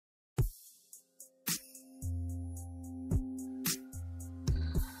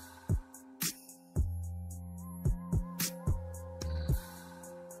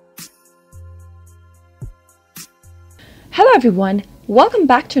Hello everyone, welcome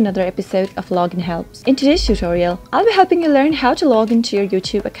back to another episode of Login Helps. In today's tutorial, I'll be helping you learn how to log into your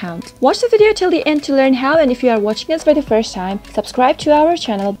YouTube account. Watch the video till the end to learn how, and if you are watching us for the first time, subscribe to our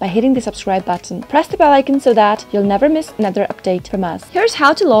channel by hitting the subscribe button. Press the bell icon so that you'll never miss another update from us. Here's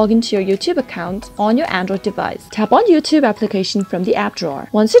how to log into your YouTube account on your Android device. Tap on YouTube application from the app drawer.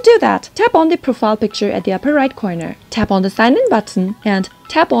 Once you do that, tap on the profile picture at the upper right corner. Tap on the sign in button and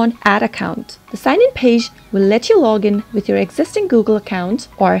tap on Add Account. The sign-in page will let you log in with your existing Google account,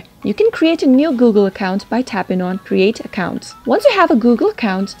 or you can create a new Google account by tapping on Create Account. Once you have a Google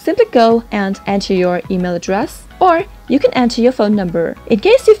account, simply go and enter your email address, or you can enter your phone number. In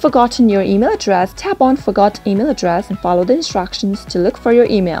case you've forgotten your email address, tap on Forgot Email Address and follow the instructions to look for your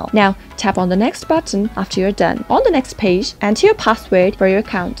email. Now, tap on the Next button after you're done. On the next page, enter your password for your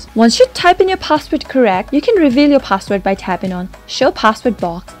account. Once you type in your password correct, you can reveal your password by tapping on Show Password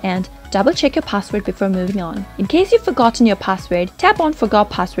box and double check your password before moving on. In case you've forgotten your password, tap on Forgot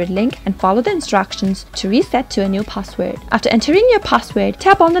Password link and follow the instructions to reset to a new password. After entering your password,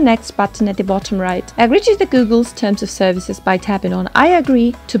 tap on the Next button at the bottom right. Agree to the Google's terms of services by tapping on I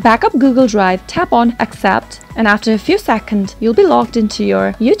agree. To back up Google Drive, tap on Accept, and after a few seconds, you'll be logged into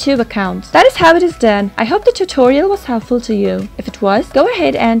your YouTube account. That is how it is done. I hope the tutorial was helpful to you. If it was, go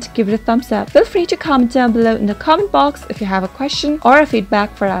ahead and give it a thumbs up. Feel free to comment down below in the comment box if you have a question or a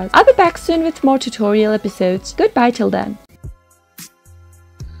feedback for us. I'll be back soon with more tutorial episodes. Goodbye till then.